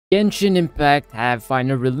Genshin Impact have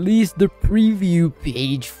finally released the preview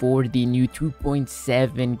page for the new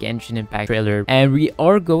 2.7 Genshin Impact trailer, and we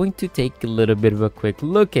are going to take a little bit of a quick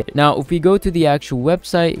look at it. Now, if we go to the actual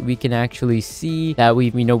website, we can actually see that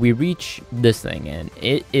we reach this thing, and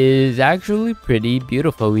it is actually pretty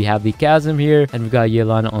beautiful. We have the chasm here, and we've got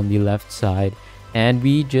Yelan on the left side. And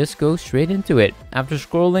we just go straight into it. After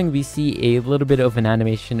scrolling, we see a little bit of an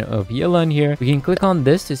animation of Yelan here. We can click on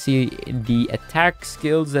this to see the attack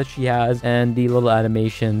skills that she has and the little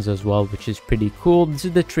animations as well, which is pretty cool. This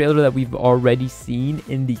is the trailer that we've already seen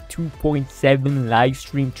in the 2.7 live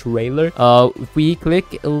stream trailer. If we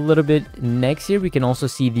click a little bit next here, we can also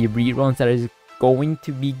see the reruns that is going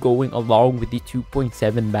to be going along with the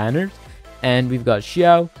 2.7 banners. And we've got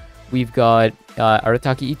Xiao, we've got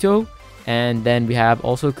Arataki Itto, and then we have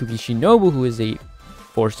also Kuki, who is a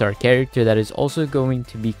 4-star character that is also going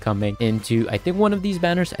to be coming into, I think, one of these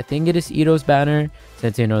banners. I think it is Itto's banner,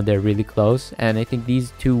 since, you know, they're really close. And I think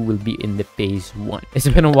these two will be in the phase 1. It's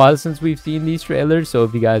been a while since we've seen these trailers, so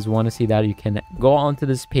if you guys want to see that, you can go onto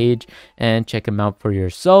this page and check them out for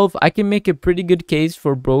yourself. I can make a pretty good case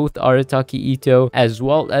for both Arataki Itto as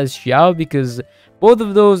well as Xiao, because both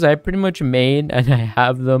of those I pretty much made and I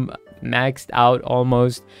have them maxed out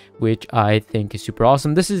almost, which I think is super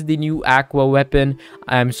awesome. This is the new aqua weapon.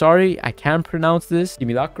 I'm sorry, I can't pronounce this.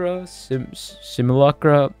 Simulacra,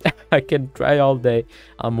 simulacra. I can try all day.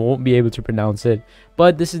 Won't be able to pronounce it.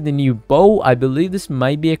 But this is the new bow. I believe this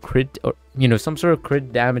might be a crit, or some sort of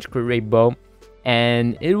crit damage, crit rate bow,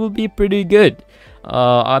 and it will be pretty good.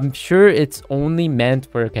 I'm sure it's only meant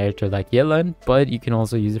for a character like Yelan, but you can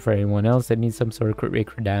also use it for anyone else that needs some sort of crit rate,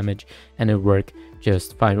 crit damage, and it'll work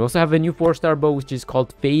just fine. We also have a new 4-star bow, which is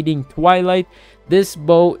called Fading Twilight. This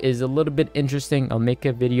bow is a little bit interesting. I'll make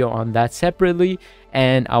a video on that separately,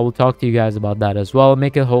 and I will talk to you guys about that as well. I'll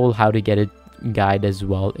make a whole how to get it guide as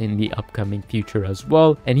well in the upcoming future as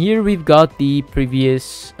well. And here we've got the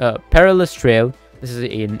previous Perilous Trail. This is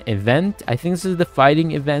an event. I think this is the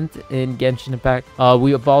fighting event in Genshin Impact.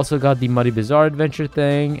 We have also got the Muddy Bazaar adventure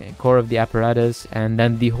thing, Core of the Apparatus, and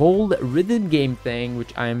then the whole rhythm game thing,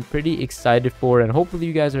 which I'm pretty excited for, and hopefully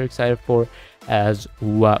you guys are excited for as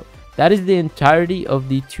well. That is the entirety of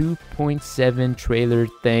the 2.7 trailer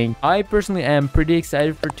thing. I personally am pretty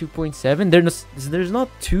excited for 2.7. There's not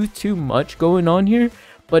too much going on here,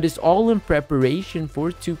 but it's all in preparation for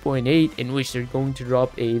 2.8, in which they're going to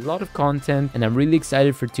drop a lot of content, and I'm really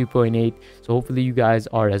excited for 2.8. So hopefully you guys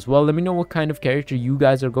are as well. Let me know what kind of character you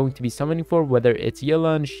guys are going to be summoning for, whether it's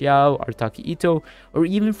Yelan, Xiao, Arataki Itto, or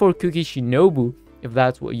even for Kuki, if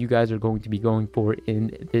that's what you guys are going to be going for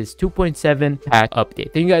in this 2.7 pack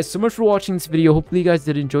update. Thank you guys so much for watching this video. Hopefully you guys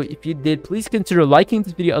did enjoy. If you did, please consider liking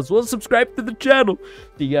this video as well as subscribe to the channel.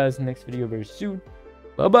 See you guys in the next video very soon.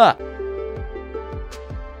 Bye bye.